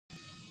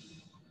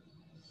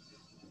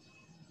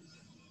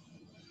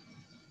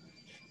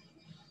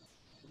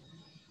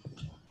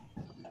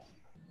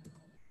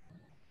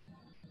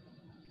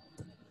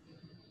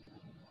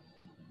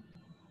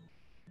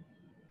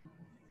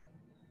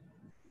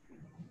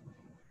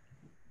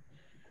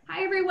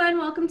everyone,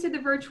 welcome to the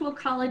Virtual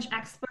College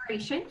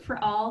Exploration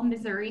for all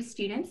Missouri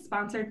students,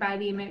 sponsored by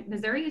the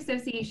Missouri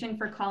Association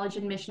for College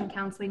Admission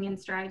Counseling and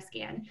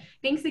StriveScan.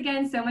 Thanks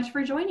again so much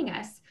for joining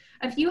us.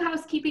 A few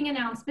housekeeping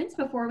announcements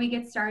before we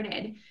get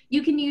started.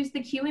 You can use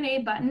the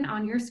Q&A button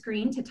on your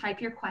screen to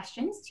type your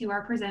questions to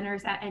our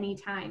presenters at any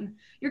time.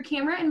 Your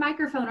camera and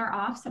microphone are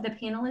off so the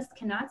panelists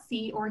cannot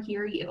see or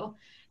hear you.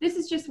 This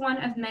is just one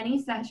of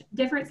many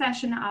different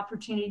session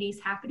opportunities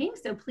happening,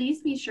 so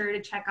please be sure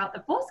to check out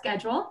the full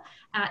schedule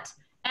at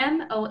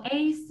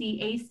MOACAC.org.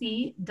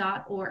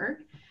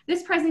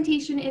 This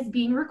presentation is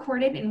being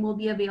recorded and will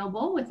be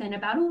available within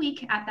about a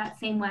week at that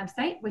same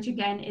website, which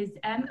again is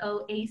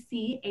MOACAC.org.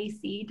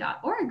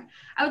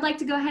 I would like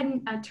to go ahead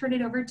and turn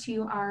it over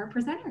to our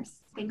presenters.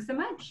 Thanks so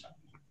much.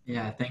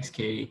 Yeah, thanks,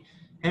 Katie.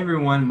 Hey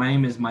everyone, my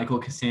name is Michael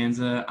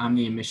Costanza. I'm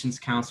the admissions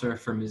counselor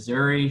for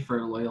Missouri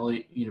for Loyola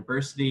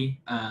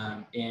University.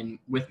 And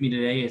with me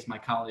today is my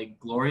colleague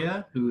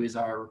Gloria, who is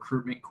our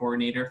recruitment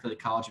coordinator for the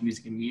College of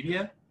Music and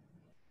Media.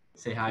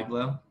 Say hi,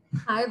 Glo.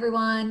 Hi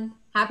everyone,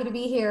 happy to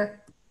be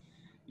here.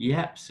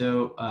 Yeah,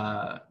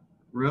 so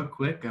real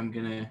quick, I'm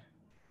gonna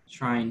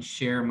try and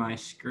share my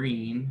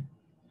screen,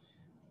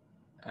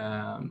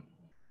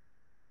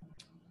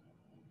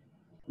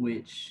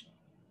 which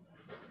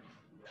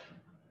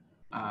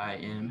I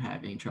am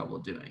having trouble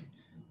doing.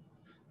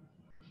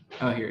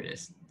 Oh, here it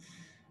is.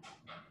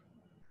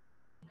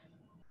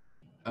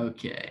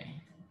 Okay.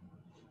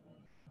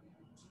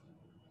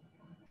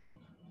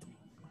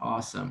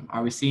 Awesome.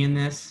 Are we seeing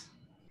this?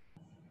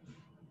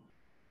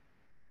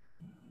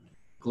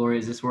 Gloria,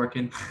 is this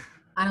working?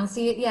 I don't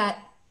see it yet.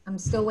 I'm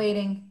still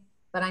waiting,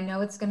 but I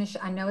know it's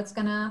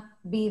gonna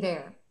be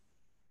there.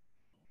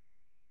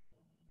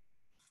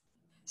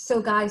 So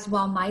guys,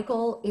 while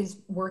Michael is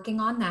working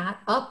on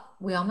that,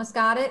 we almost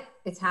got it.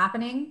 It's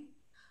happening.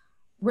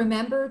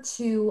 Remember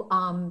to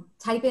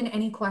type in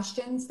any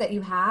questions that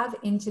you have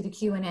into the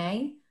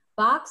Q&A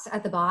box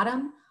at the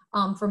bottom.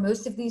 For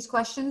most of these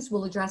questions,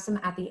 we'll address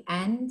them at the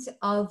end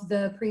of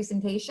the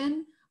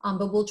presentation,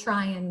 but we'll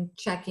try and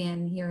check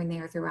in here and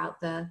there throughout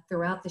the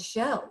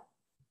show.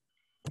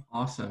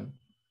 Awesome.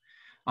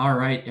 All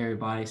right,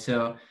 everybody.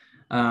 So,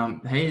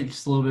 hey,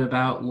 just a little bit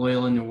about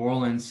Loyola New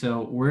Orleans.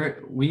 So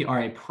we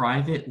are a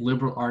private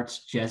liberal arts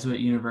Jesuit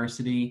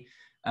university.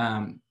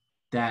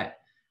 That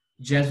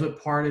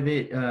Jesuit part of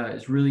it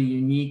is really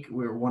unique.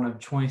 We're one of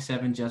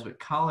 27 Jesuit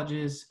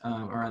colleges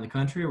around the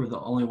country. We're the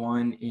only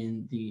one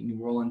in the New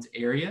Orleans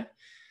area.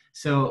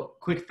 So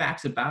quick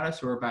facts about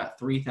us, we're about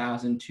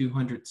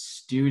 3,200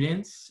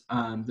 students.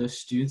 Those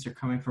students are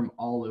coming from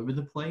all over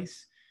the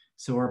place.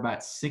 So we're about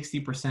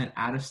 60%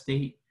 out of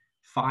state,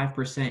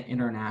 5%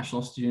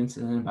 international students,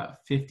 and then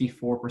about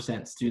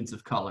 54% students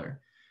of color.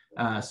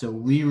 So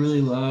we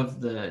really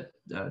love the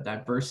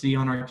diversity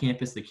on our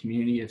campus, the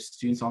community of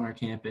students on our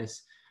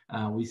campus.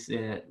 We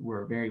say that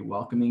we're a very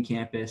welcoming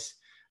campus.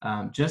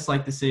 Just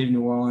like the city of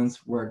New Orleans,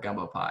 we're a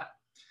gumbo pot.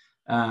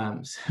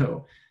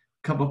 So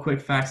a couple quick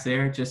facts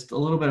there, just a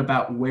little bit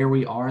about where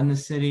we are in the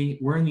city.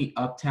 We're in the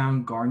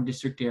Uptown Garden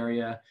District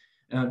area,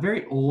 a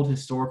very old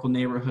historical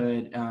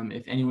neighborhood.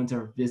 If anyone's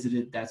ever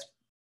visited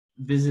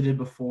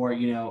before,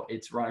 you know,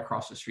 it's right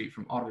across the street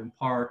from Audubon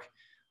Park,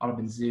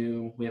 Audubon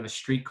Zoo. We have a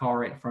streetcar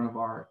right in front of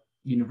our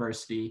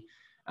university.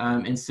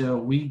 And so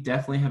we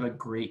definitely have a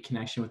great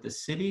connection with the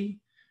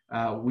city.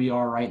 We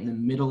are right in the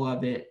middle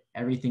of it.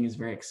 Everything is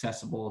very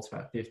accessible. It's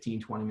about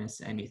 15, 20 minutes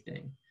to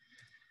anything.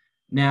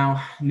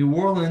 Now, New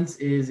Orleans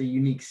is a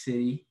unique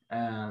city,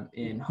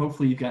 and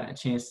hopefully you've gotten a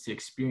chance to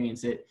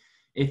experience it.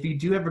 If you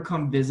do ever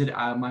come visit,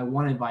 my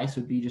one advice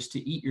would be just to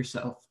eat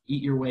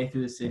your way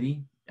through the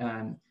city,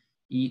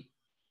 eat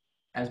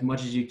as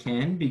much as you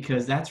can,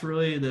 because that's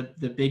really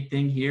the big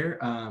thing here,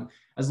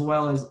 as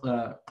well as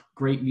a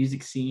great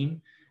music scene.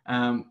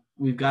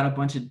 We've got a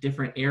bunch of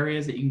different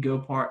areas that you can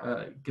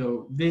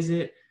go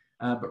visit,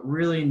 but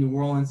really New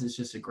Orleans is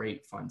just a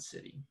great, fun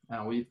city.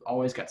 We've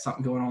always got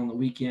something going on the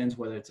weekends,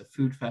 whether it's a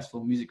food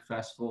festival, music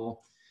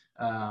festival,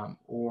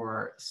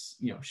 or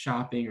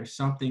shopping or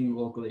something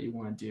local that you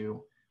want to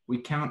do. We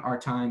count our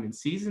time in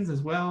seasons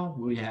as well.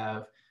 We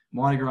have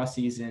Mardi Gras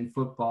season,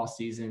 football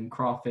season,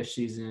 crawfish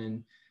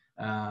season,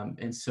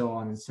 and so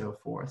on and so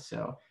forth.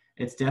 So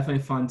it's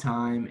definitely a fun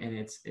time, and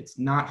it's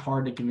not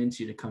hard to convince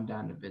you to come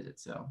down to visit.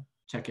 So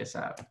check us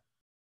out.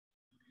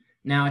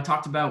 Now, I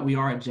talked about we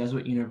are at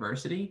Jesuit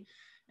University,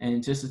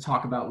 and just to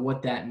talk about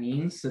what that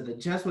means. So the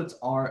Jesuits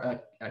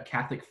are a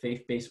Catholic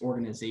faith-based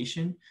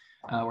organization.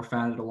 Were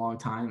founded a long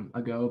time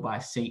ago by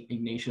St.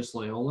 Ignatius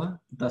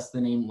Loyola, thus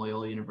the name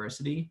Loyola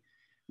University.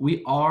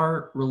 We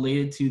are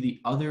related to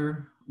the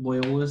other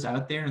Loyolas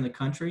out there in the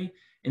country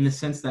in the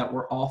sense that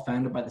we're all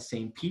founded by the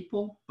same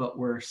people, but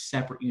we're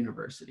separate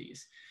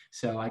universities.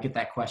 So I get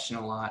that question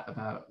a lot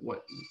about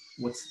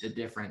what's the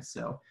difference.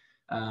 So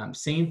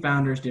same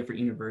founders, different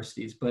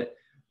universities, but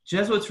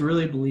Jesuits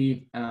really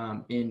believe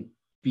in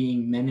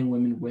being men and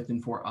women with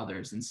and for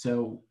others. And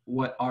so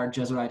what our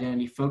Jesuit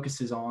identity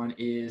focuses on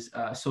is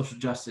social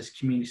justice,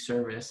 community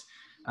service,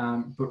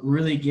 but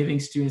really giving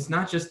students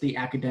not just the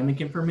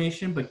academic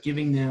information, but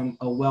giving them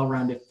a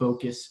well-rounded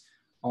focus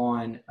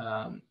on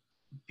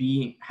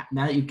being,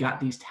 now that you've got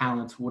these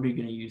talents, what are you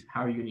going to use,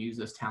 how are you going to use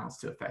those talents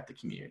to affect the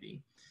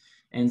community?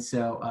 And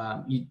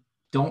so you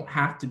don't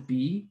have to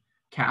be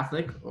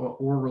Catholic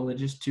or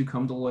religious to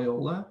come to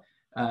Loyola.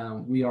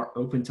 We are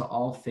open to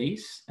all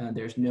faiths.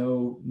 There's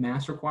no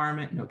mass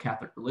requirement, no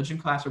Catholic religion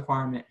class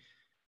requirement,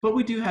 but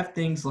we do have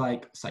things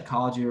like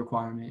psychology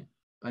requirement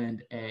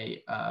and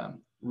a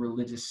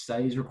religious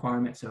studies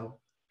requirement, so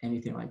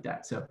anything like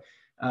that. So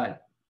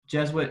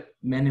Jesuit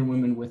men and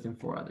women with and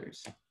for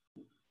others.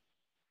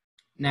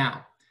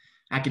 Now,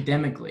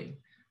 academically,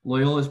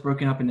 Loyola is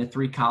broken up into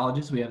 3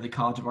 colleges. We have the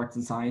College of Arts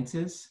and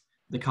Sciences,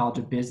 the College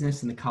of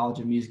Business, and the College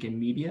of Music and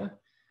Media.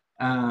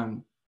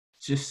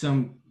 Just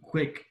some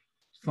quick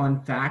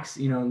fun facts,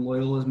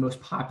 Loyola's most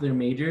popular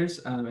majors,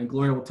 and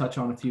Gloria will touch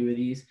on a few of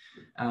these.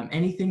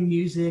 Anything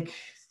music,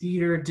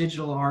 theater,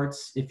 digital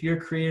arts. If you're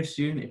a creative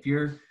student, if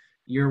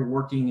you're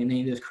working in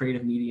any of those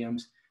creative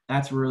mediums,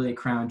 that's really a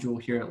crown jewel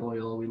here at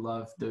Loyola. We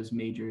love those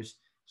majors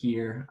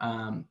here,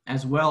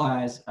 as well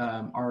as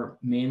our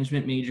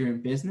management major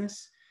in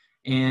business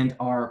and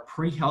our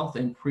pre-health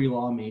and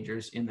pre-law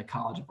majors in the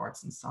College of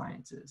Arts and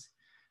Sciences.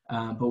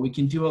 But we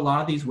can do a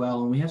lot of these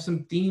well, and we have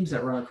some themes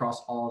that run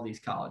across all of these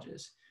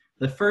colleges.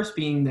 The first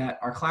being that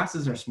our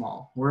classes are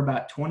small. We're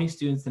about 20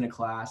 students in a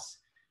class.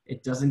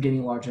 It doesn't get any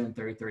larger than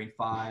 30,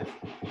 35.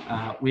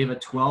 We have a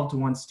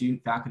 12-to-1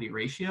 student faculty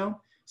ratio.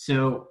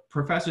 So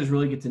professors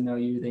really get to know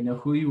you. They know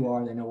who you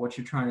are. They know what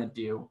you're trying to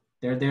do.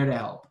 They're there to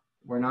help.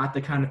 We're not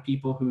the kind of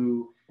people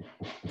who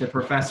the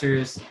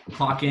professors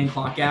clock in,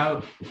 clock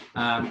out.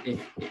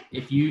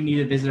 If you need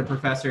to visit a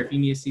professor, if you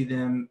need to see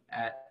them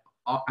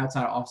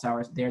outside of office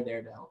hours, they're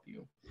there to help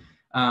you.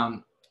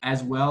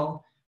 As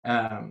well,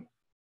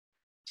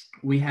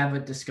 we have a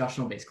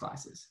discussional-based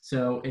classes.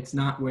 So it's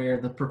not where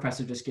the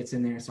professor just gets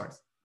in there and starts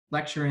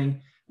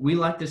lecturing. We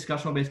like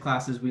discussional-based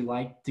classes. We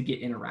like to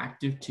get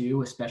interactive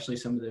too, especially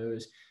some of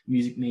those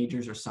music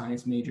majors or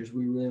science majors.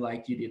 We really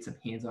like you to get some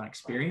hands-on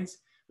experience,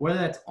 whether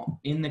that's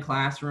in the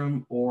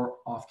classroom or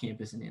off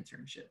campus in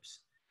internships.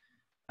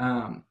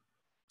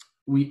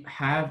 We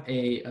have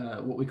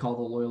what we call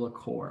the Loyola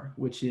Core,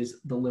 which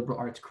is the liberal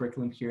arts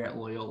curriculum here at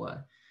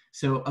Loyola.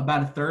 So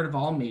about a third of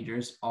all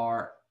majors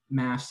are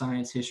math,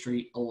 science,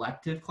 history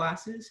elective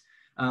classes.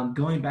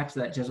 Going back to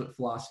that Jesuit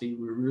philosophy,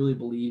 we really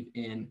believe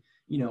in,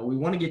 we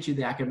want to get you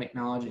the academic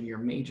knowledge in your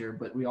major,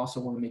 but we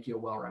also want to make you a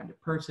well-rounded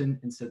person.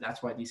 And so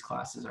that's why these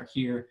classes are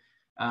here.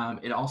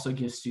 It also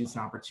gives students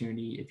an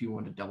opportunity, if you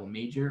want to double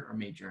major or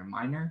major and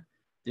minor,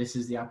 this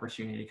is the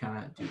opportunity to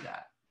kind of do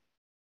that.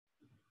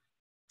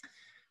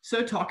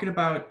 So talking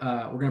about,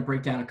 we're going to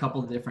break down a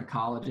couple of different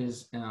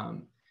colleges.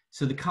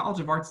 So the College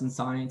of Arts and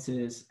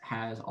Sciences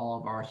has all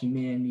of our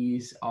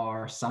humanities,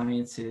 our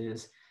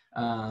sciences,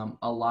 a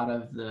lot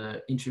of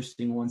the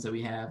interesting ones that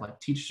we have, like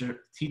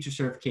teacher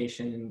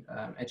certification,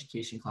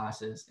 education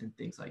classes, and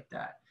things like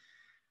that.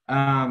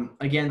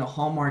 Again, the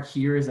hallmark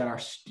here is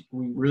that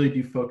we really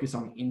do focus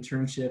on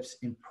internships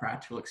and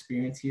practical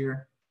experience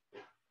here.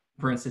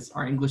 For instance,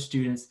 our English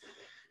students,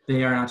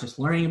 they are not just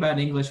learning about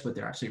English, but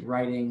they're actually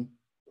writing.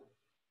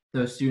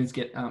 Those students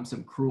get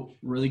some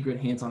really good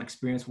hands-on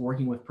experience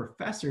working with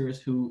professors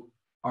who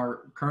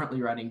are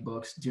currently writing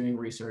books, doing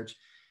research,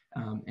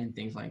 and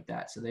things like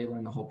that. So they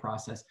learn the whole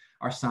process.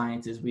 Our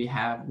sciences, we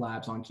have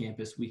labs on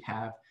campus. We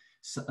have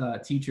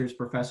teachers,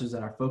 professors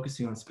that are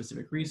focusing on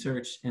specific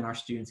research, and our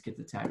students get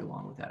to tag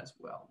along with that as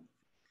well.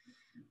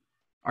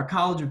 Our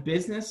College of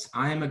Business,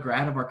 I am a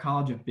grad of our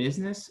College of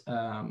Business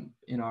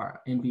in our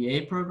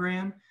MBA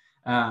program.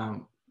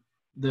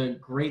 The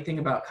great thing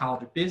about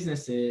College of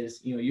Business is,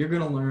 you're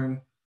going to learn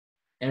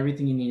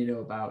everything you need to know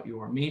about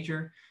your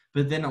major,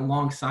 but then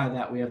alongside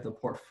that, we have the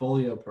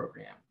portfolio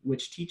program,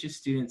 which teaches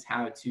students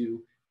how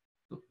to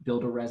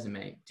build a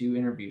resume, do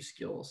interview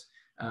skills,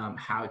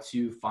 how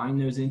to find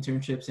those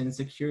internships and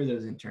secure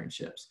those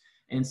internships.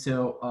 And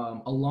so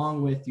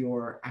along with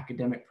your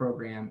academic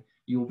program,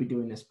 you will be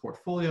doing this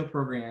portfolio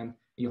program.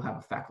 You'll have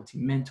a faculty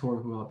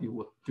mentor who will help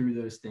you through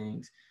those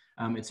things.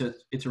 And so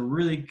it's a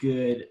really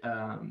good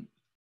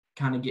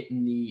kind of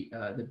getting the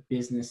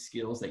business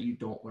skills that you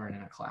don't learn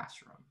in a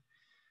classroom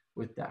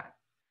with that.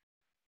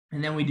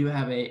 And then we do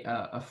have a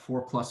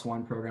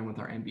 4+1 program with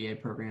our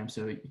MBA program.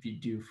 So if you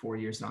do 4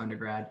 years in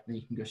undergrad, then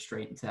you can go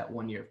straight into that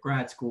 1 year of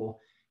grad school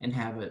and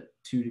have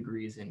 2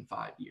 degrees in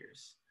 5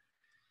 years.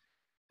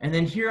 And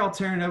then here I'll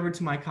turn it over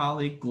to my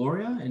colleague,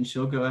 Gloria, and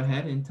she'll go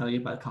ahead and tell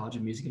you about College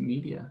of Music and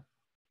Media.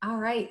 All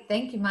right,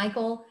 thank you,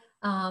 Michael.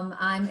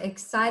 I'm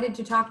excited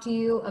to talk to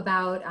you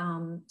about,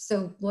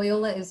 so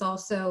Loyola is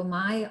also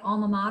my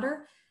alma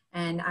mater,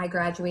 and I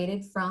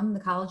graduated from the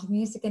College of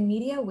Music and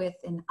Media with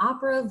an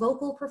opera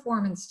vocal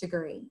performance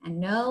degree. And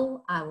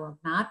no, I will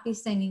not be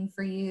singing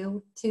for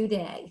you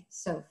today,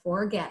 so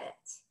forget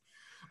it.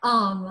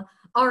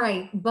 All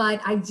right, but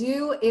I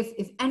do,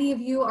 if any of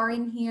you are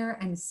in here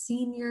and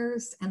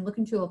seniors and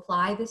looking to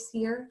apply this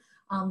year,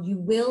 you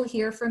will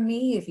hear from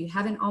me. If you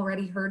haven't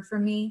already heard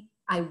from me,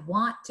 I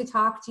want to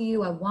talk to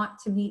you. I want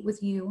to meet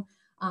with you,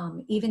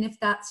 even if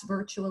that's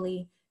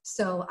virtually.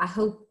 So I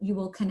hope you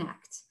will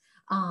connect.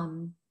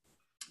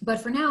 But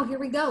for now, here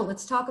we go.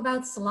 Let's talk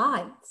about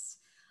slides.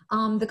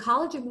 The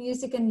College of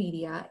Music and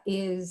Media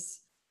is,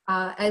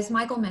 as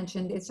Michael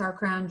mentioned, it's our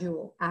crown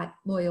jewel at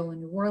Loyola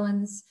New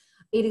Orleans.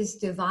 It is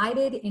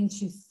divided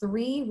into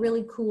 3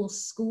 really cool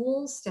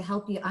schools to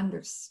help you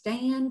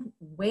understand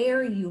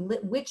where you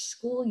which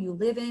school you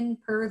live in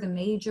per the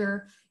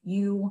major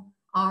you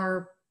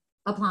are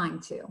applying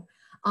to.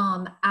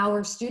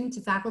 Our student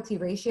to faculty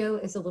ratio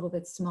is a little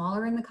bit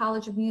smaller in the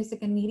College of Music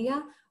and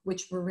Media,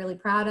 which we're really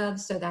proud of.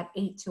 So that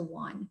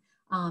 8-to-1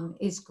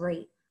 is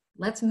great.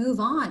 Let's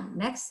move on.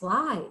 Next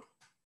slide.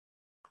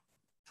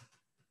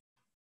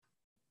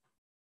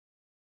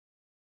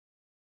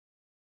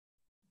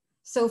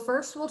 So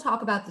first we'll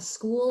talk about the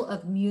School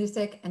of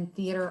Music and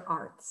Theater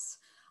Arts.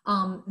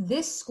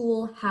 This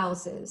school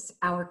houses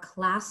our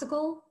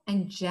classical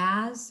and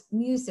jazz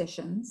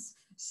musicians.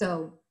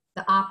 So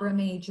the opera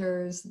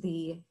majors,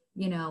 the,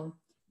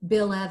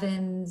 Bill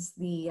Evans,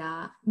 the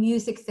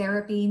music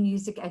therapy,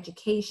 music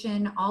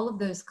education, all of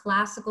those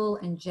classical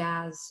and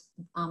jazz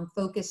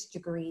focused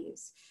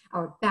degrees,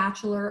 our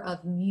Bachelor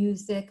of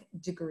Music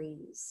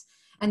degrees.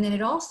 And then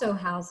it also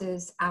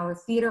houses our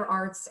theater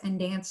arts and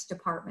dance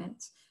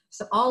department.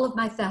 So all of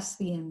my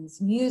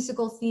thespians,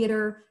 musical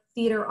theater,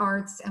 theater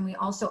arts, and we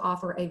also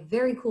offer a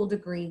very cool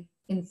degree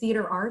in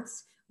theater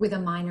arts with a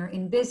minor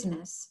in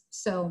business.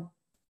 So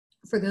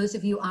for those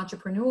of you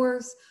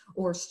entrepreneurs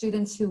or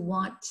students who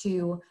want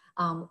to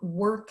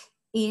work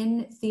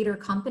in theater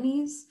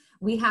companies,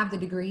 we have the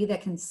degree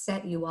that can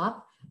set you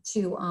up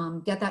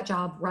to get that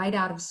job right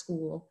out of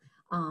school,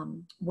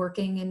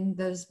 working in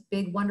those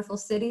big, wonderful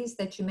cities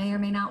that you may or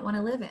may not want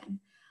to live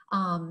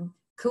in.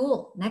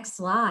 Cool, next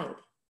slide.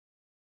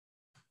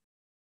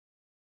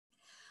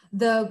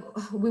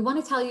 We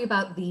want to tell you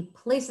about the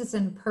places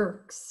and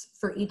perks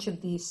for each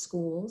of these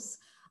schools.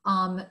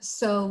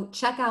 So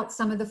check out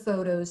some of the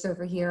photos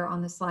over here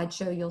on the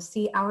slideshow. You'll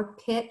see our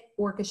pit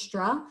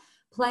orchestra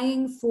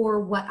playing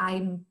for what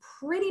I'm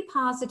pretty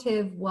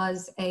positive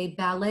was a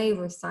ballet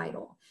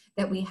recital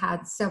that we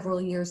had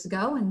several years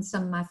ago, and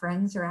some of my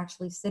friends are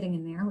actually sitting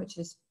in there, which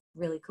is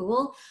really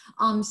cool.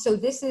 So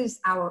this is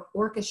our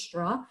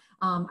orchestra,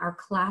 our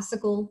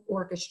classical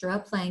orchestra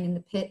playing in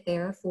the pit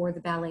there for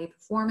the ballet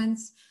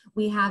performance.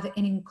 We have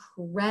an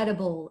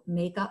incredible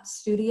makeup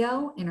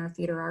studio in our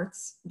theater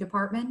arts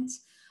department.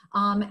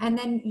 And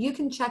then you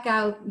can check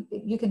out,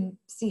 you can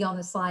see on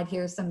the slide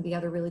here some of the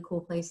other really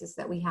cool places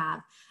that we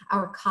have.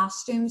 Our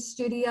costume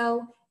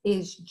studio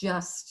is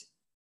just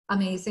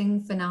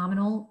amazing,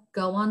 phenomenal.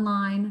 Go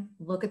online,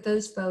 look at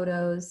those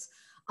photos.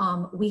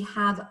 We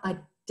have a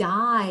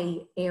dye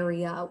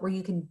area where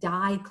you can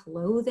dye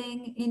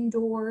clothing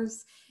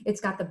indoors.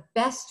 It's got the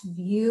best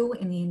view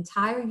in the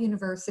entire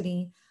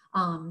university.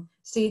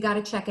 So you got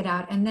to check it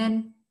out. And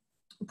then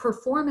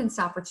performance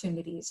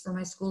opportunities for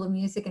my School of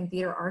Music and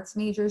Theater Arts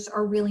majors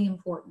are really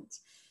important.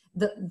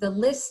 The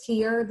list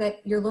here that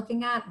you're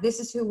looking at, this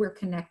is who we're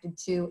connected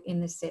to in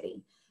the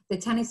city. The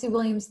Tennessee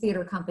Williams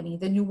Theater Company,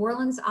 the New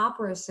Orleans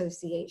Opera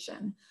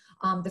Association,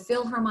 the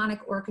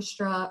Philharmonic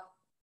Orchestra,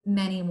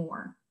 many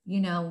more.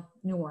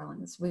 New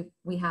Orleans,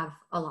 we have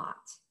a lot.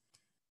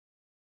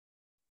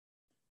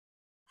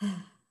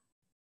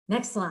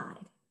 Next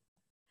slide.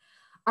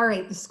 All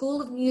right, the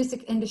School of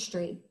Music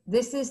Industry.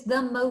 This is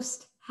the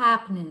most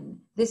happening.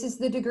 This is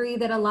the degree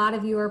that a lot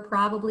of you are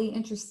probably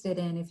interested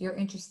in if you're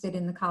interested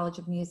in the College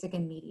of Music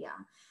and Media.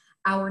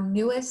 Our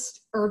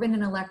newest urban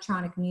and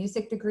electronic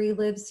music degree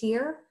lives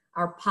here.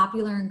 Our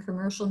popular and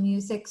commercial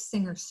music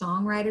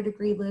singer-songwriter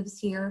degree lives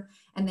here.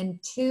 And then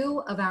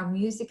 2 of our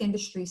music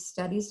industry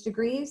studies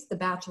degrees, the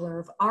Bachelor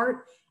of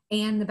Art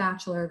and the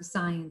Bachelor of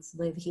Science,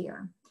 live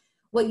here.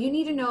 What you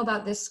need to know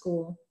about this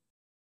school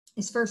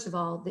is, first of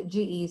all, that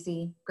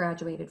G-Eazy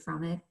graduated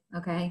from it,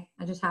 okay?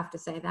 I just have to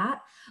say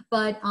that.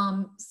 But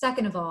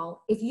second of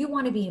all, if you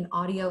want to be an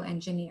audio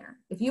engineer,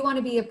 if you want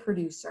to be a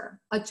producer,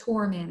 a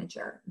tour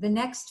manager, the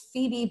next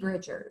Phoebe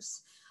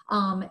Bridgers,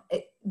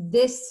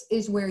 this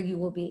is where you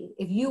will be.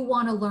 If you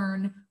want to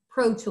learn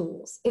Pro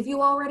Tools, if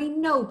you already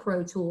know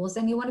Pro Tools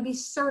and you want to be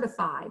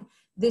certified,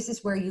 this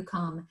is where you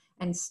come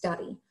and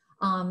study.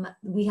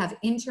 We have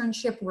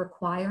internship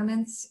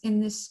requirements in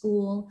this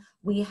school.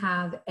 We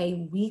have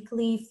a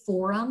weekly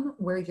forum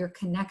where you're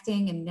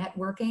connecting and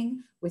networking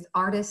with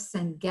artists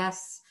and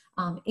guests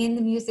in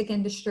the music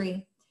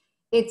industry.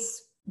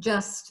 It's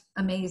just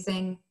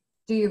amazing.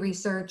 Do your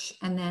research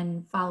and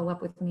then follow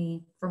up with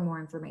me for more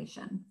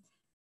information.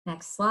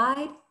 Next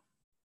slide.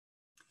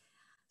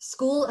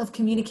 School of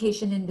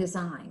Communication and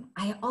Design.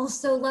 I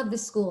also love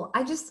this school.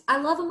 I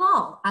love them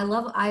all. I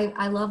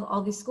love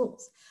all these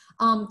schools.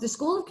 The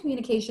School of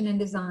Communication and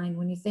Design,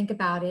 when you think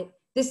about it,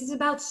 this is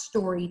about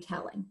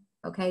storytelling,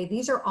 okay?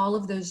 These are all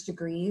of those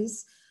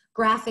degrees: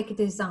 graphic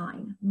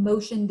design,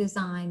 motion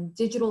design,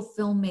 digital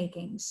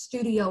filmmaking,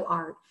 studio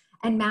art,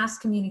 and mass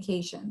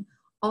communication.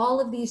 All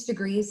of these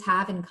degrees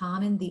have in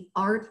common the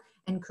art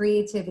and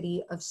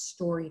creativity of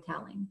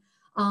storytelling.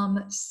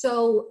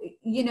 So,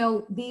 you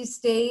know, these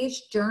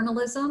days,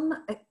 journalism,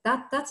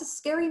 that's a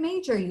scary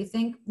major. You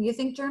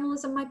think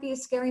journalism might be a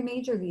scary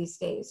major these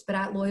days, but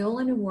at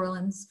Loyola New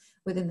Orleans,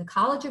 within the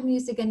College of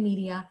Music and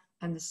Media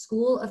and the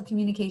School of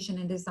Communication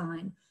and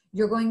Design,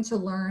 you're going to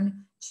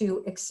learn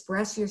to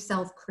express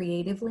yourself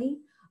creatively,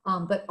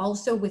 but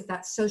also with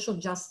that social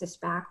justice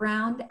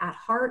background at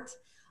heart.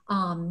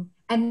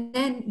 And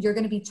then you're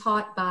going to be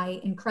taught by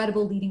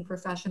incredible leading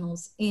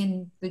professionals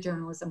in the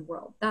journalism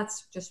world.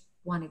 That's just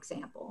one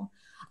example.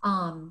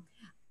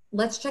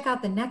 Let's check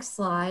out the next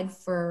slide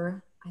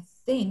for, I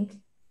think,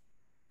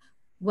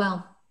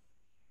 well,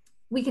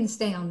 we can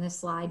stay on this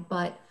slide,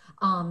 but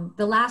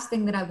the last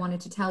thing that I wanted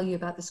to tell you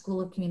about the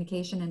School of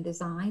Communication and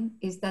Design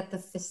is that the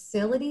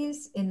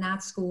facilities in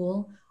that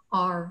school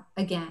are,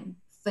 again,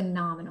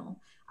 phenomenal.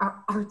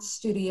 Our art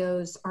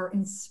studios are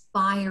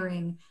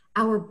inspiring.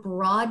 Our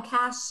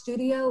broadcast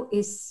studio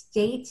is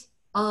state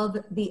of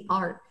the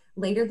art.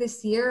 Later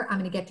this year, I'm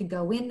going to get to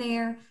go in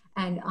there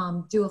and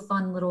do a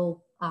fun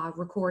little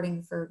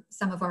recording for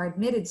some of our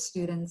admitted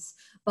students,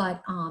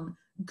 but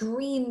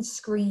green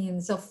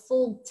screens, a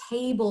full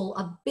table,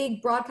 a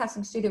big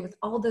broadcasting studio with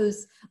all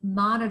those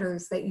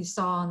monitors that you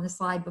saw on the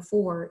slide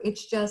before.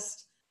 It's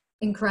just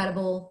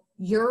incredible.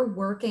 You're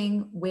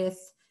working with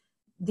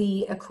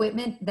the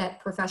equipment that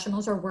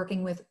professionals are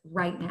working with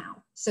right now,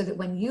 so that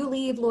when you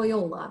leave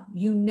Loyola,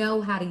 you know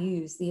how to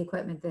use the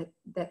equipment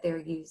that they're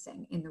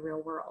using in the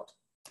real world.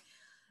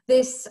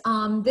 This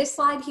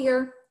slide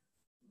here,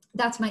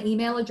 that's my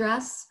email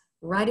address.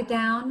 Write it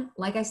down.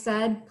 Like I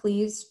said,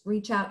 please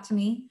reach out to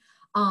me.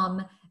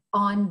 On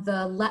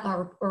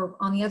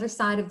the other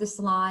side of the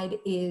slide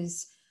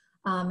is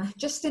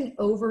just an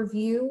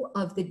overview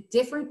of the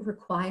different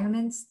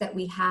requirements that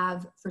we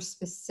have for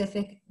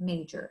specific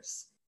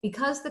majors.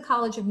 Because the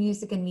College of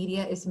Music and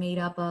Media is made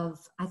up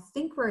of, I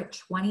think we're at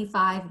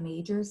 25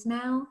 majors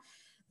now,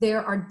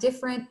 there are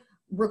different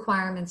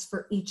requirements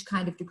for each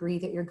kind of degree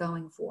that you're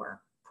going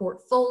for.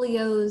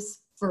 Portfolios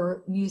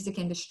for music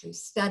industry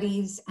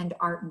studies and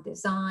art and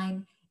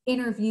design,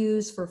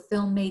 interviews for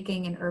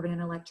filmmaking and urban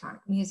and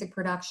electronic music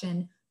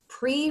production,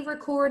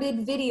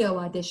 pre-recorded video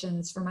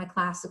auditions for my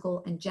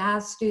classical and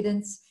jazz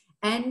students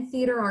and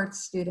theater arts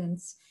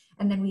students.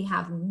 And then we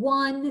have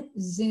one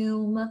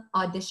Zoom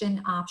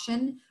audition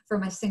option for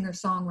my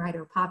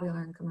singer-songwriter,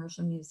 popular and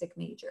commercial music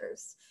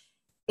majors.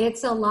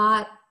 It's a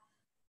lot.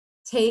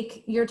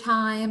 Take your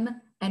time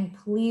and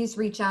please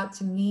reach out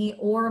to me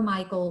or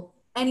Michael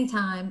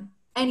anytime,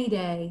 any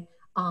day.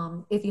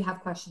 If you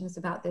have questions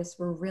about this,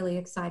 we're really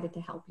excited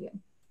to help you.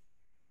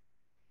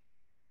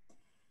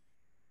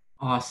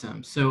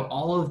 Awesome. So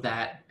all of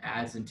that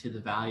adds into the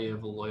value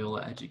of a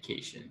Loyola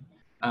education.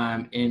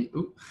 Went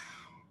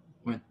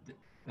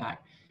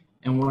back.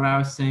 And what I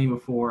was saying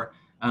before,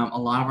 a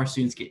lot of our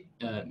students get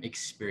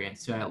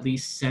experience. So at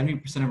least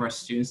 70% of our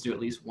students do at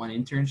least one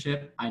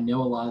internship. I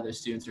know a lot of those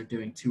students are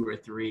doing 2 or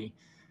 3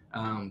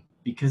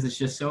 because it's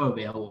just so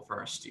available for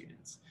our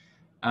students.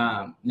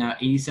 Now,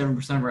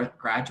 87% of our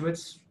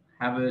graduates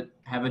have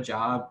a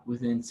job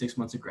within 6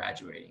 months of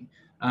graduating.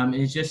 And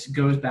it just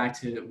goes back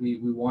to we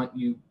want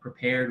you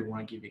prepared. We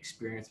want to give you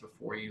experience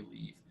before you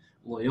leave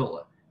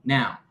Loyola.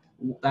 Now,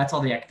 that's all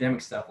the academic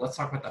stuff. Let's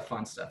talk about the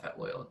fun stuff at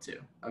Loyola too.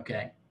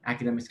 Okay,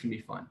 academics can be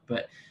fun,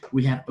 but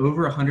we have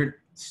over 100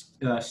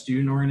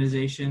 student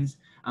organizations.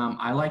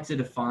 I like to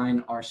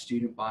define our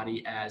student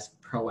body as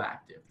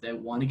proactive. They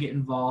want to get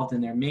involved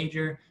in their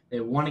major. They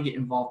want to get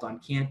involved on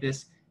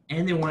campus,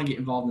 and they want to get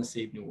involved in the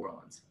city of New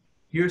Orleans.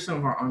 Here are some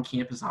of our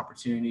on-campus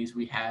opportunities.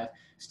 We have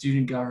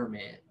student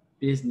government,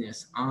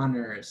 business,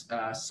 honors,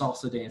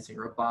 salsa dancing,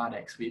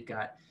 robotics. We've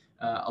got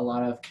a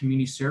lot of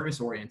community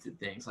service-oriented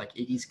things like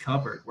Iggy's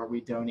Cupboard, where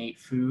we donate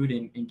food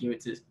and give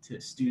it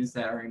to students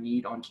that are in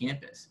need on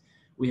campus.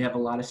 We have a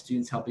lot of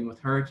students helping with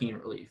hurricane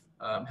relief,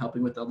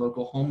 helping with the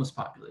local homeless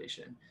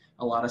population,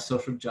 a lot of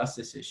social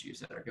justice issues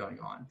that are going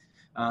on.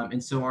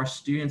 And so our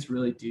students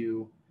really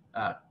do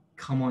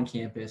come on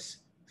campus,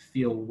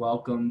 feel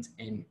welcomed,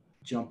 and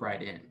jump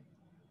right in.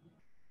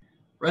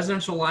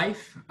 Residential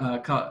life,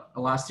 a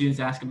lot of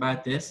students ask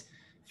about this.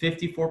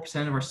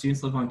 54% of our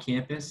students live on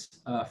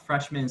campus.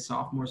 Freshmen and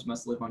sophomores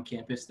must live on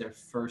campus their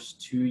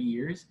first 2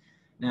 years.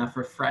 Now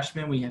for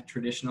freshmen, we have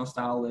traditional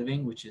style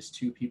living, which is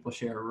 2 people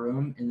share a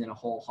room and then a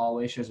whole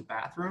hallway shares a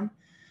bathroom.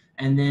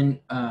 And then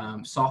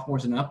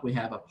sophomores and up, we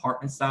have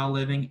apartment style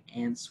living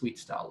and suite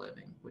style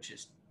living, which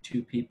is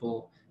 2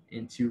 people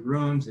in 2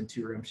 rooms and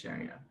 2 rooms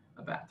sharing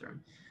a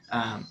bathroom.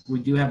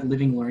 We do have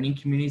living learning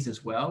communities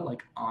as well,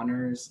 like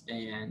honors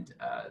and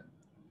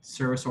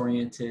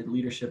service-oriented,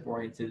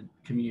 leadership-oriented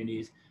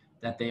communities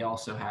that they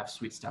also have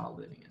suite style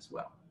living as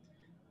well.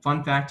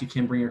 Fun fact, you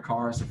can bring your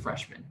car as a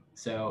freshman.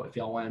 So if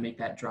y'all want to make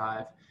that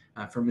drive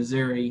from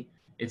Missouri,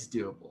 it's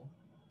doable.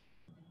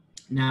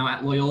 Now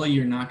at Loyola,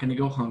 you're not going to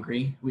go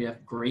hungry. We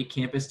have great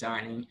campus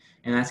dining,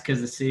 and that's because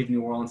the city of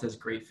New Orleans has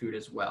great food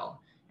as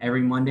well.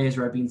 Every Monday is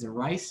red beans and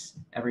rice.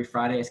 Every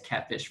Friday is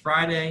catfish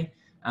Friday.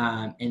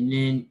 And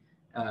then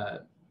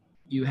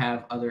you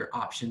have other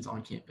options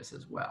on campus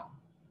as well.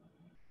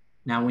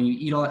 Now, when you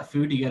eat all that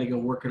food, you got to go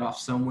work it off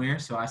somewhere.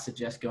 So I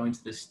suggest going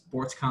to the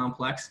sports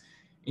complex,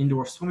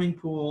 indoor swimming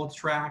pool,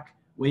 track,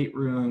 weight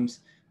rooms.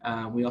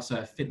 We also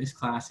have fitness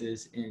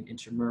classes and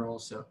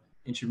intramurals.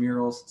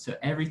 So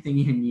everything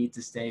you need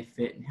to stay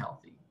fit and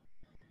healthy.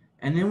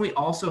 And then we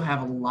also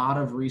have a lot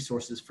of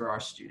resources for our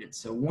students.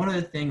 So one of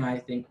the things I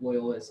think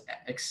Loyola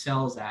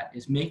excels at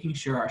is making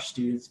sure our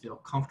students feel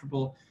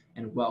comfortable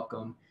and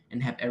welcome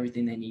and have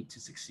everything they need to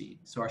succeed.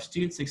 So our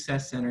Student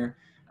Success Center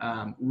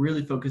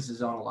really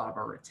focuses on a lot of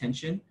our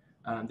retention.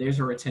 There's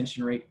a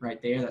retention rate right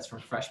there. That's from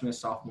freshman to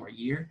sophomore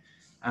year.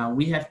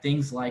 We have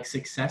things like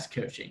success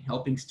coaching,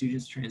 helping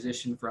students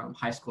transition from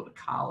high school to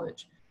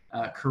college,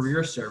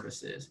 career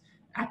services,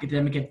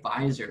 academic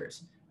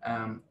advisors,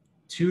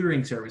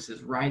 tutoring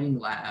services, writing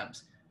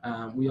labs.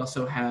 We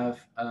also have,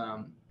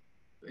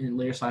 in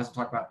later slides, we'll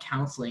talk about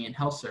counseling and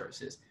health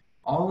services.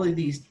 All of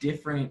these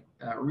different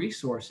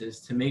resources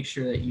to make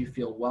sure that you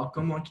feel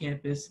welcome on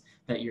campus,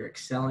 that you're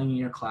excelling in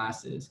your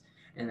classes,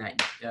 and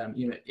that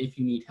if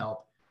you need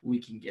help, we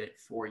can get it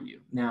for you.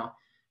 Now,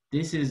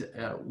 this is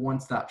a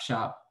one-stop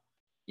shop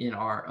in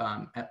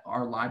at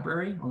our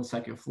library on the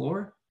second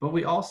floor. But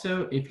we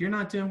also, if you're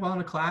not doing well in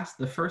a class,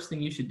 the first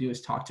thing you should do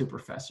is talk to a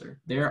professor.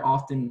 They're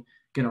often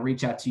going to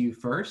reach out to you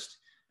first,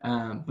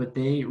 but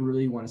they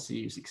really want to see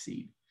you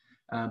succeed.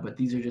 But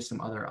these are just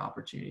some other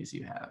opportunities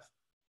you have.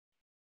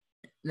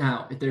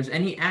 Now, if there's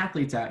any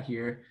athletes out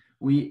here,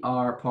 we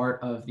are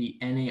part of the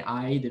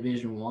NAIA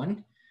Division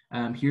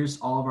I. Here's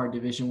all of our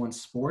Division I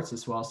sports,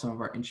 as well as some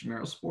of our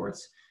intramural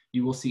sports.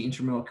 You will see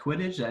intramural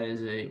Quidditch. That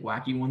is a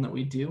wacky one that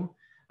we do.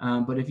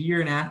 But if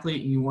you're an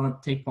athlete and you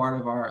want to take part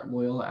of our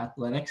Loyola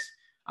Athletics,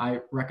 I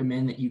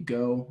recommend that you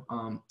go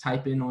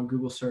type in on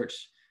Google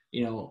search,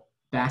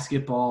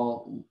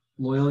 basketball,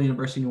 Loyola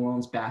University New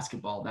Orleans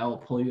basketball. That will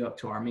pull you up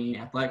to our main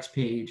athletics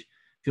page.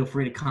 Feel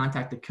free to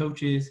contact the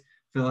coaches,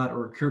 fill out a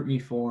recruit me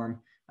form.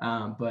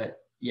 But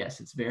yes,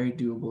 it's very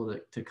doable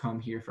to come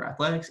here for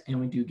athletics, and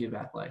we do give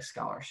athletic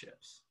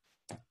scholarships.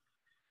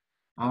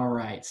 All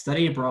right,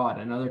 study abroad,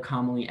 another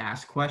commonly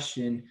asked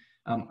question.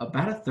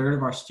 About a third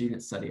of our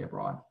students study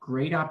abroad.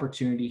 Great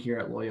opportunity here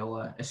at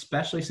Loyola,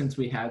 especially since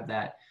we have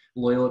that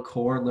Loyola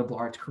Core liberal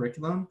arts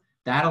curriculum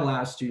that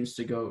allows students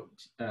to go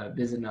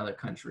visit another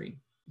country.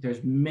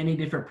 There's many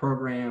different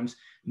programs,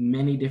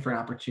 many different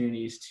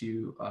opportunities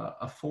to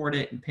afford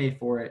it and pay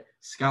for it,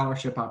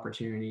 scholarship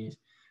opportunities.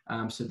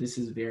 So this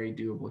is very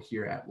doable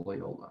here at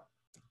Loyola.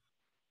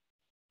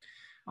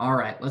 All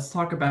right, let's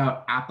talk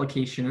about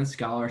application and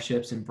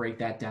scholarships and break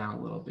that down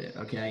a little bit,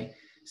 okay?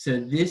 So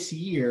this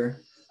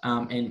year,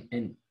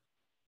 and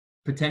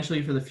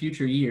potentially for the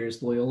future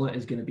years, Loyola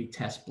is going to be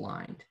test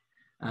blind.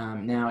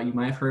 Now, you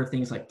might have heard of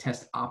things like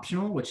test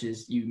optional, which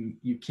is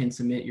you can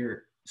submit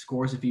your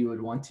scores if you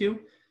would want to.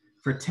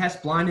 For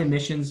test blind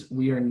admissions,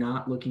 we are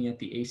not looking at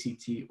the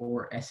ACT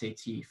or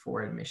SAT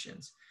for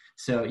admissions.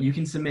 So you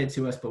can submit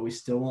to us, but we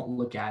still won't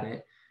look at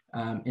it.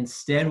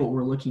 Instead, what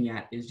we're looking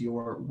at is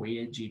your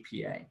weighted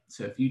GPA.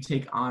 So if you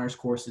take honors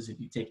courses, if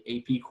you take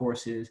AP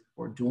courses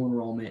or dual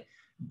enrollment,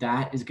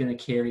 that is going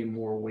to carry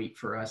more weight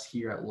for us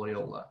here at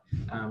Loyola.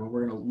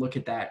 We're going to look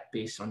at that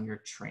based on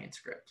your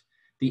transcript.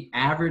 The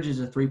average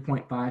is a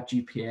 3.5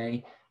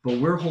 GPA, but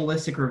we're a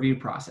holistic review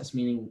process,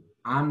 meaning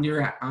I'm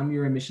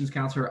your admissions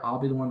counselor. I'll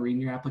be the one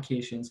reading your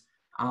applications.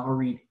 I'll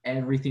read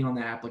everything on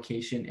that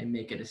application and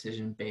make a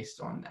decision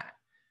based on that.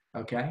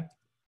 Okay?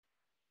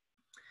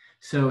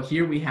 So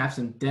here we have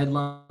some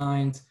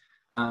deadlines.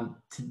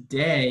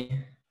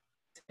 Today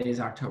is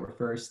October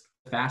 1st.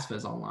 FAFSA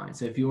is online.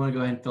 So if you want to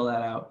go ahead and fill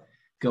that out,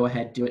 go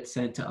ahead, do it,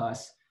 send it to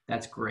us.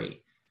 That's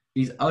great.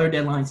 These other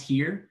deadlines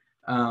here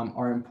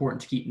are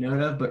important to keep note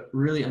of, but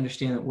really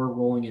understand that we're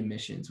rolling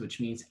admissions,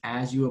 which means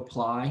as you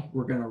apply,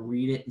 we're going to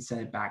read it and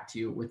send it back to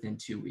you within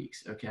 2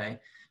 weeks, okay?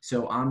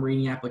 So I'm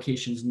reading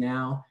applications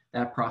now.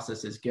 That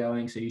process is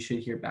going, so you should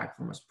hear back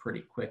from us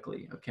pretty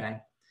quickly, okay?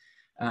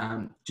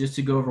 Just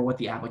to go over what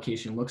the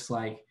application looks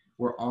like,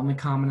 we're on the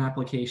Common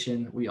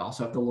application. We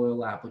also have the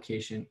Loyola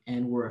application,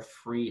 and we're a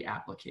free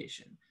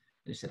application.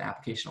 I said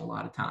application a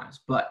lot of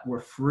times, but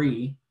we're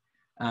free.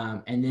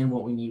 And then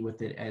what we need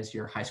with it as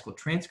your high school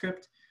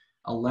transcript,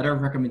 a letter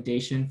of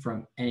recommendation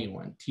from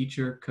anyone,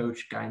 teacher,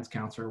 coach, guidance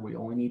counselor, we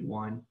only need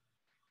one.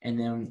 And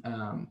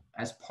then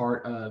as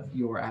part of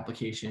your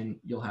application,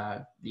 you'll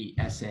have the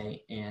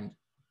essay and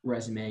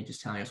resume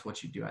just telling us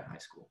what you do at high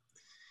school.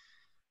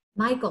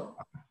 Michael.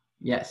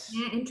 Yes.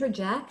 May I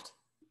interject?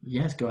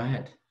 Yes, go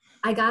ahead.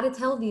 I got to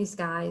tell these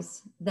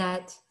guys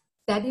that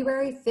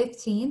February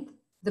 15th,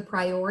 the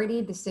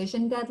priority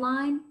decision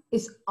deadline,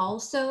 is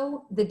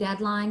also the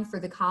deadline for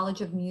the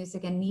College of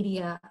Music and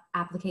Media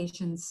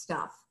application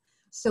stuff.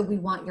 So we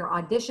want your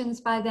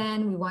auditions by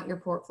then. We want your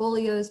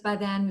portfolios by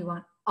then. We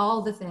want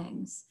all the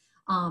things.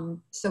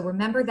 So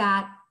remember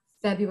that,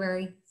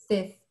 February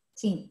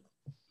 15th.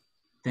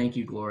 Thank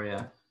you,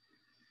 Gloria.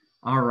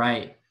 All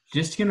right.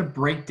 Just going to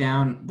break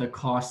down the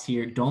cost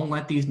here. Don't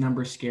let these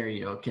numbers scare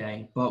you,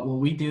 okay? But what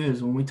we do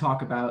is when we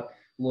talk about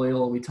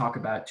Loyola, we talk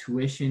about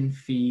tuition,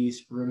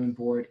 fees, room and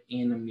board,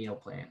 and a meal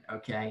plan,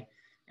 okay?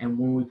 And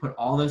when we put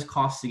all those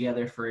costs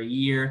together for a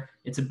year,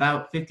 it's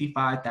about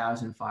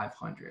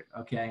 $55,500.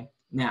 Okay.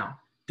 Now,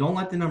 don't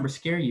let the number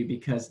scare you,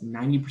 because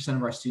 90%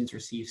 of our students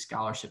receive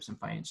scholarships and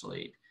financial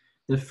aid.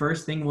 The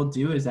first thing we'll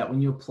do is that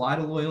when you apply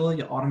to Loyola,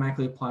 you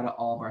automatically apply to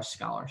all of our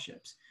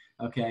scholarships.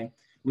 Okay.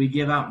 We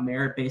give out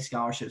merit-based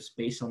scholarships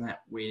based on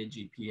that weighted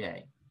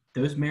GPA.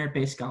 Those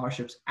merit-based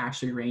scholarships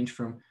actually range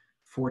from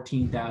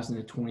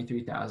 $14,000 to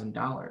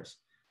 $23,000.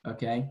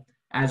 Okay.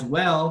 As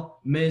well,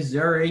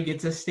 Missouri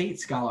gets a state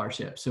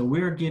scholarship. So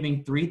we're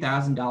giving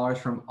 $3,000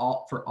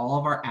 for all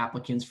of our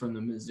applicants from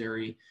the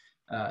Missouri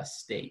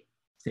state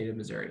of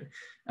Missouri.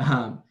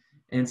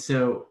 And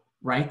so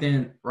right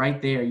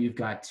there, you've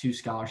got 2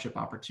 scholarship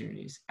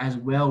opportunities. As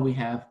well, we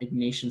have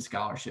Ignatian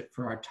Scholarship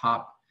for our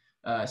top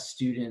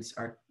students,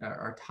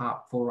 our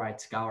top full ride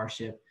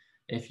scholarship.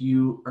 If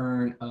you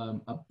earn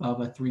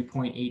above a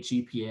 3.8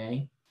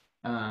 GPA,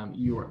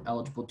 you are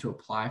eligible to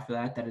apply for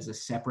that. That is a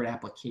separate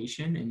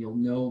application, and you'll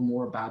know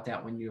more about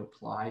that when you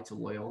apply to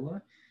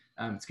Loyola.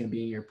 It's going to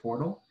be in your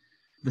portal.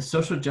 The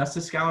Social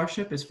Justice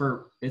Scholarship is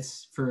for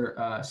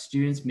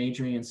students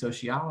majoring in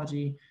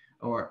sociology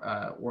or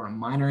a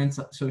minor in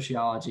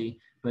sociology,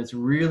 but it's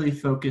really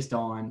focused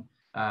on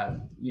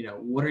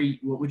what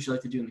would you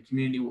like to do in the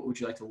community? What would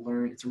you like to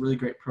learn? It's a really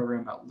great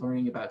program about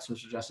learning about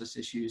social justice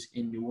issues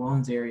in New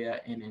Orleans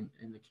area and in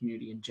the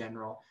community in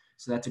general.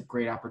 So that's a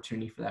great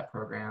opportunity for that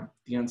program.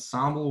 The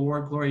Ensemble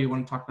Award, Gloria, you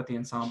want to talk about the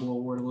Ensemble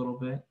Award a little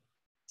bit?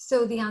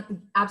 So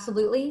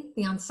absolutely,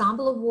 the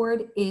Ensemble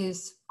Award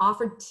is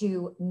offered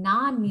to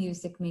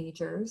non-music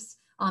majors.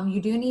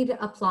 You do need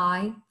to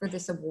apply for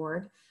this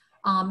award.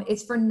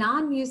 It's for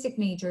non-music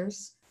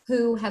majors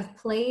who have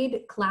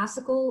played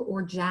classical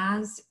or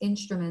jazz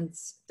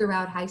instruments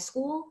throughout high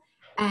school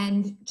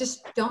and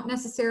just don't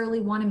necessarily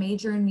want to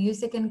major in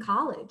music in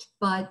college,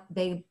 but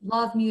they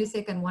love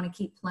music and want to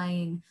keep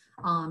playing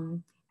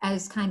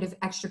as kind of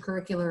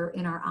extracurricular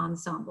in our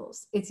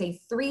ensembles. It's a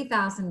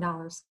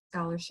 $3,000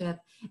 scholarship,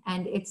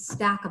 and it's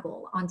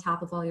stackable on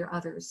top of all your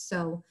others.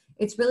 So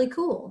it's really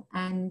cool,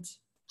 and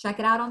check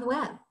it out on the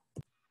web.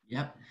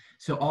 Yep.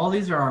 So all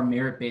these are our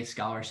merit-based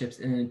scholarships.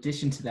 And in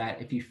addition to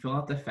that, if you fill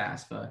out the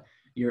FAFSA,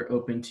 you're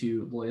open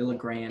to Loyola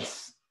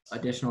grants,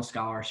 additional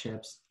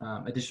scholarships,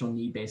 additional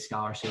need-based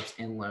scholarships,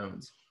 and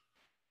loans.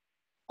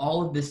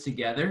 All of this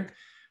together,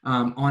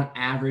 on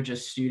average, a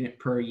student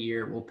per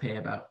year will pay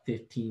about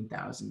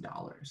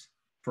 $15,000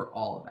 for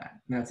all of that.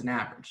 And that's an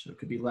average. So it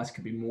could be less,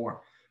 could be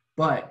more.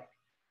 But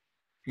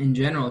in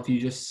general, if you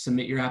just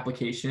submit your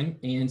application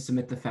and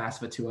submit the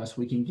FAFSA to us,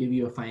 we can give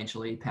you a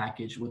financial aid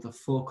package with a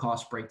full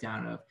cost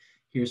breakdown of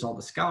here's all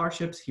the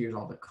scholarships, here's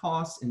all the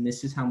costs, and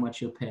this is how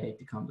much you'll pay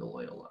to come to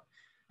Loyola.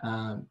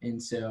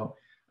 And so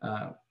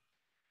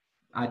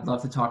I'd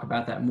love to talk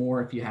about that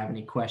more. If you have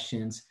any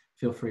questions,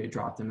 feel free to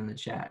drop them in the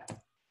chat.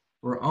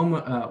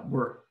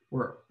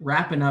 We're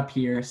wrapping up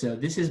here. So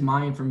this is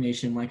my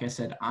information. Like I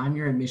said, I'm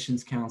your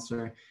admissions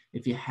counselor.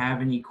 If you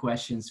have any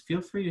questions,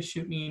 feel free to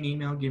shoot me an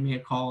email, give me a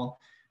call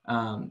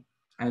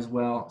as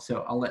well.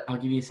 So I'll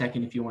give you a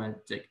second if you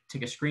want to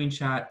take a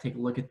screenshot, take a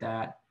look at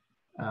that.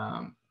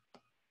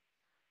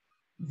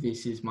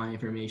 This is my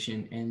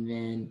information. And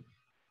then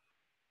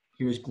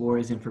here's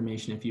Gloria's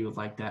information if you would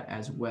like that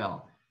as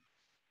well.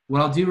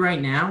 What I'll do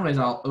right now is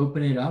I'll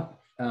open it up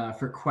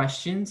for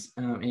questions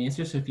and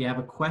answers. So if you have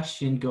a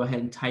question, go ahead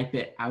and type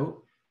it out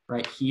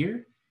right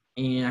here.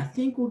 And I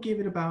think we'll give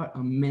it about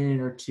a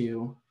minute or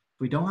two.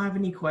 If we don't have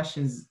any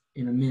questions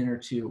in a minute or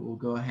two, we'll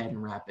go ahead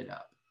and wrap it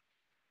up.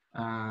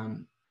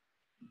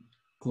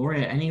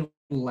 Gloria, any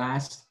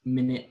last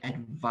minute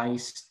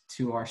advice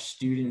to our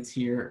students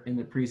here in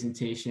the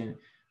presentation?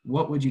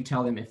 What would you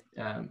tell them if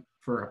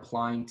for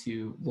applying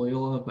to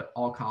Loyola, but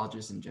all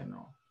colleges in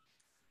general?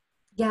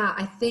 Yeah,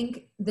 I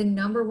think the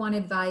number one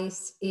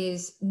advice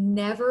is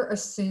never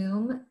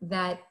assume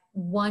that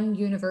one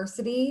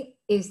university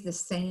is the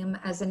same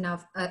as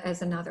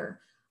another.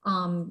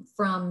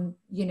 From,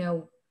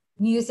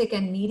 music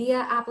and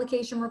media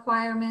application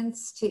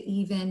requirements to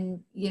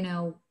even,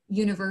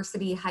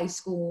 university high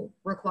school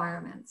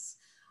requirements.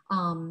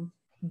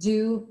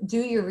 Do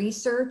your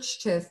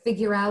research to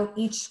figure out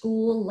each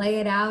school, lay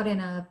it out in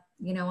a,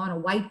 on a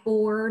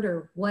whiteboard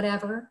or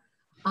whatever.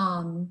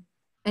 And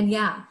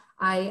yeah,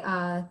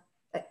 I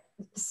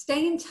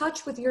stay in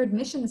touch with your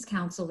admissions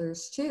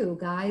counselors too,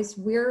 guys.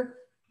 We're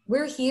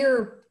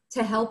here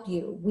to help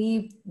you.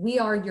 We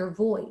are your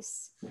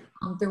voice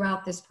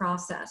throughout this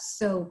process.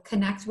 So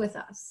connect with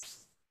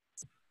us.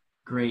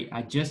 Great.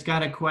 I just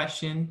got a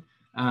question.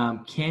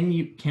 Can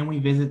we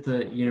visit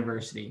the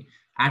university?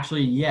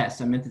 Actually,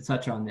 yes, I meant to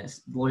touch on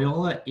this.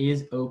 Loyola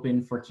is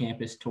open for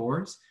campus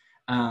tours.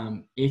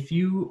 If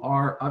you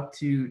are up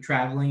to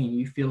traveling and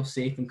you feel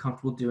safe and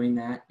comfortable doing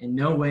that, in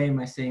no way am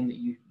I saying that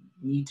you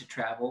need to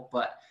travel,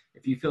 but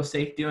if you feel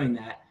safe doing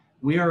that,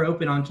 we are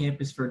open on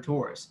campus for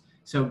tours.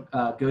 So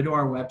go to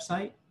our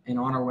website, and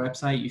on our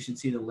website, you should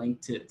see the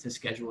link to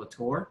schedule a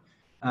tour.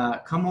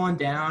 Come on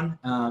down,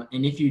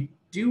 and if you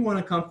do want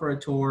to come for a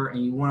tour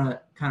and you want to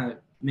kind of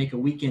make a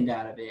weekend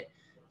out of it,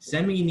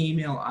 send me an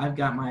email. I've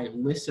got my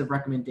list of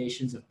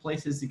recommendations of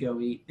places to go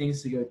eat,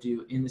 things to go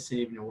do in the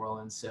city of New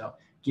Orleans. So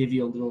give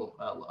you a little,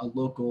 a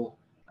local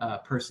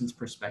person's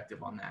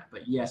perspective on that.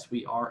 But yes,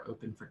 we are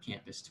open for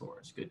campus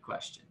tours. Good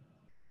question.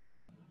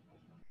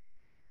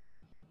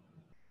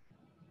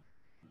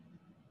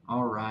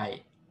 All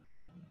right.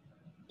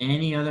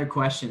 Any other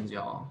questions,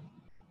 y'all?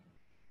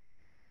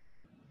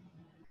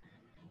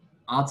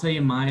 I'll tell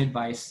you my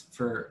advice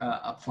for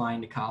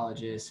applying to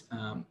colleges.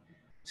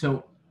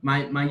 So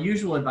my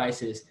usual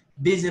advice is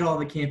visit all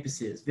the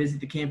campuses,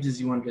 visit the campuses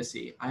you want to go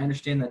see. I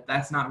understand that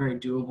that's not very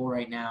doable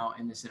right now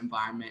in this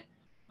environment,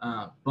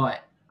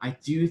 but I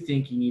do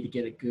think you need to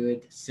get a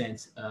good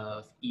sense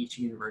of each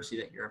university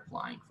that you're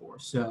applying for.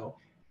 So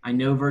I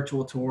know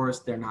virtual tours,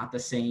 they're not the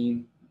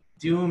same.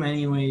 Do them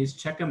anyways,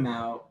 check them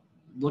out,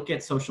 look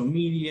at social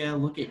media,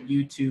 look at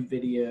YouTube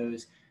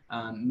videos,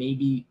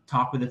 maybe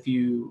talk with a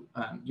few,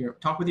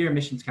 talk with your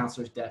admissions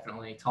counselors,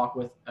 definitely, talk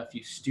with a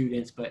few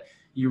students, but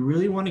you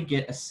really want to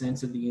get a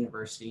sense of the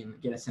university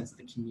and get a sense of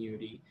the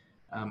community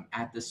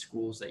at the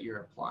schools that you're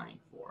applying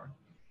for.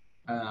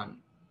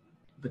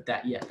 But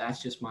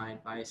that's just my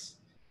advice.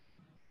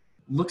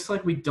 Looks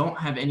like we don't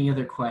have any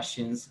other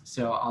questions,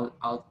 so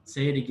I'll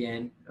say it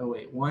again. Oh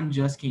wait, one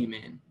just came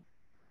in.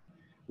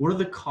 What are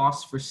the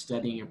costs for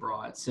studying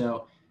abroad?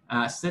 So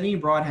studying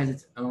abroad has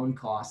its own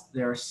cost.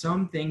 There are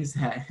some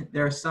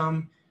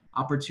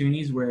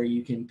opportunities where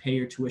you can pay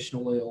your tuition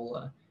to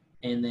Loyola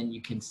and then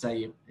you can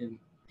study, and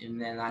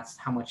then that's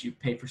how much you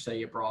pay for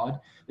study abroad.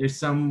 There's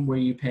some where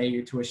you pay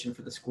your tuition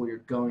for the school you're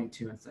going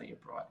to and study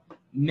abroad.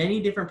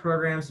 Many different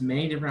programs,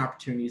 many different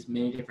opportunities,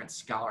 many different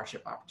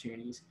scholarship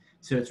opportunities.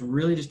 So it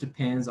really just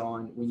depends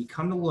on, when you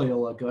come to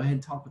Loyola, go ahead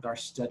and talk with our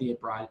study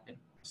abroad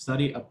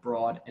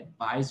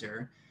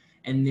advisor,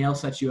 and they'll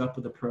set you up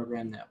with a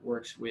program that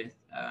works with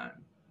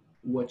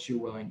what you're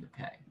willing to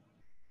pay.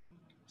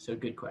 So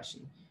good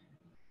question.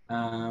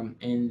 And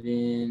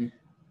then,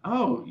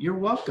 oh, you're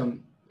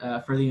welcome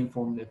for the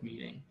informative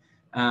meeting.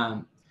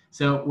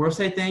 So we'll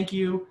say thank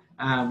you.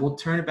 We'll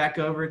turn it back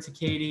over to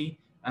Katie,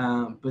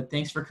 but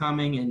thanks for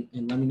coming,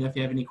 and let me know if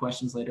you have any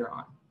questions later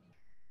on.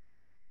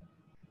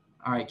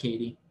 All right,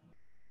 Katie.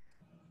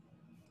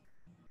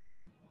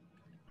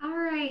 All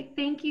right,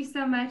 thank you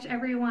so much,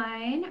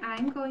 everyone.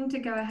 I'm going to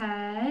go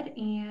ahead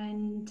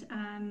and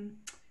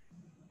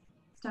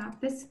stop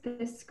this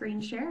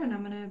screen share, and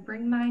I'm going to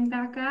bring mine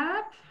back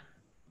up.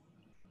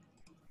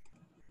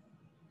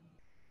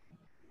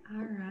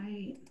 All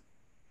right.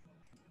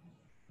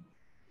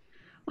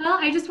 Well,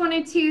 I just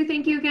wanted to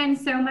thank you again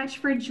so much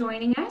for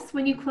joining us.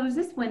 When you close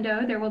this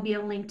window, there will be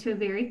a link to a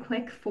very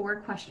quick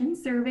 4-question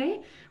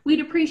survey. We'd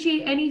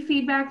appreciate any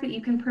feedback that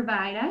you can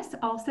provide us.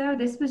 Also,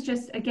 this was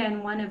just,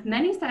 again, one of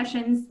many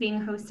sessions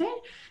being hosted.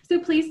 So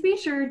please be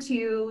sure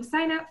to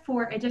sign up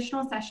for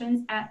additional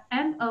sessions at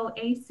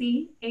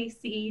MOACAC.org.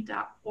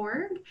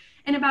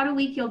 In about a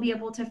week, you'll be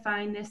able to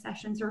find this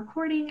session's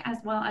recording as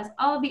well as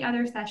all of the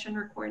other session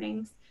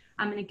recordings.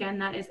 And again,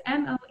 that is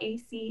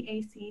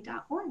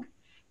MOACAC.org.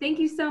 Thank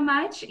you so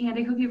much, and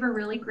I hope you have a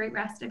really great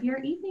rest of your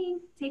evening.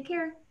 Take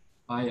care.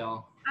 Bye,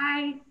 y'all.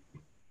 Bye.